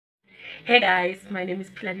Hey guys, my name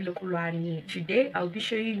is lekoloane. Today I'll be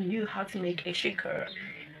showing you how to make a shaker.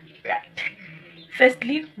 Right.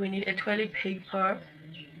 Firstly, we need a toilet paper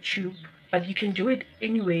tube, but you can do it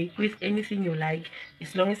anyway with anything you like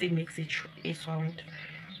as long as it makes a sound.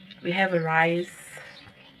 We have a rice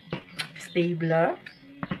stapler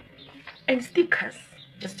and stickers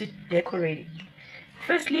just to decorate it.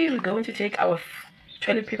 Firstly, we're going to take our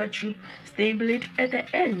toilet paper tube, staple it at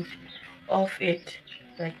the end of it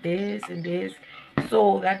like this and this,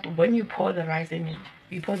 so that when you pour the rice in it,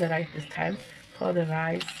 you pour the rice this time, pour the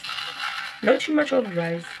rice, not too much of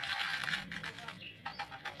rice,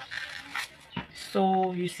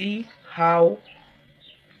 so you see how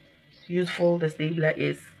useful the stapler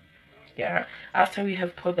is. Yeah, after we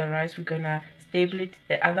have poured the rice, we're gonna staple it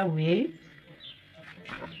the other way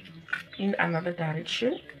in another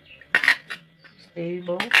direction.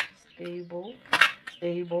 Stable, stable,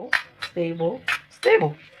 stable, stable,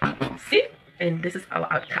 stable. See? And this is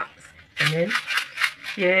our outcomes. And then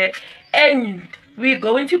here, and we're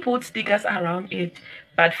going to put stickers around it.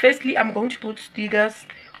 But firstly, I'm going to put stickers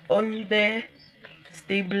on the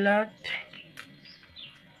stapler.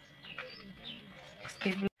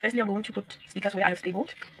 Firstly, I'm going to put stickers where I've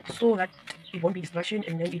stapled so that it won't be distraction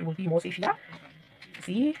and then it will be more safe here.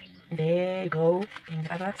 See? There you go. And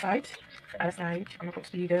the other side. The other side. I'm gonna put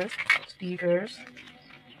stickers, stickers,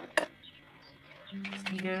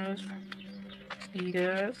 stickers,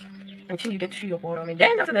 stickers until you get to your bottom. And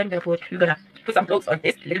then after that, we're gonna put some clothes on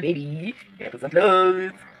this little baby. We're gonna put some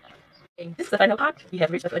clothes. And this is the final part. We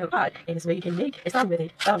have reached the final part, and it's where you can make a song with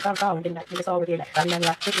it. Sound, and then make a song with it like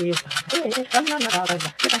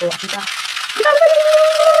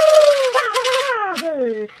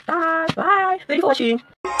bye. Thank you for watching.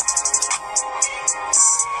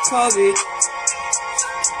 COVID,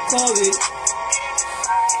 COVID,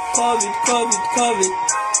 COVID, COVID, COVID.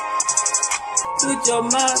 Put your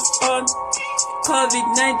mask on.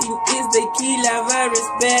 COVID-19 is the killer virus,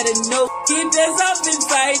 better know. Keep yourself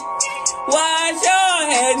inside. Wash your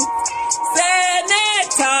hands.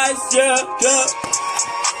 Sanitize, yeah.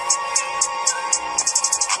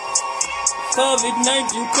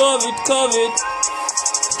 COVID-19, COVID.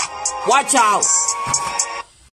 Watch out.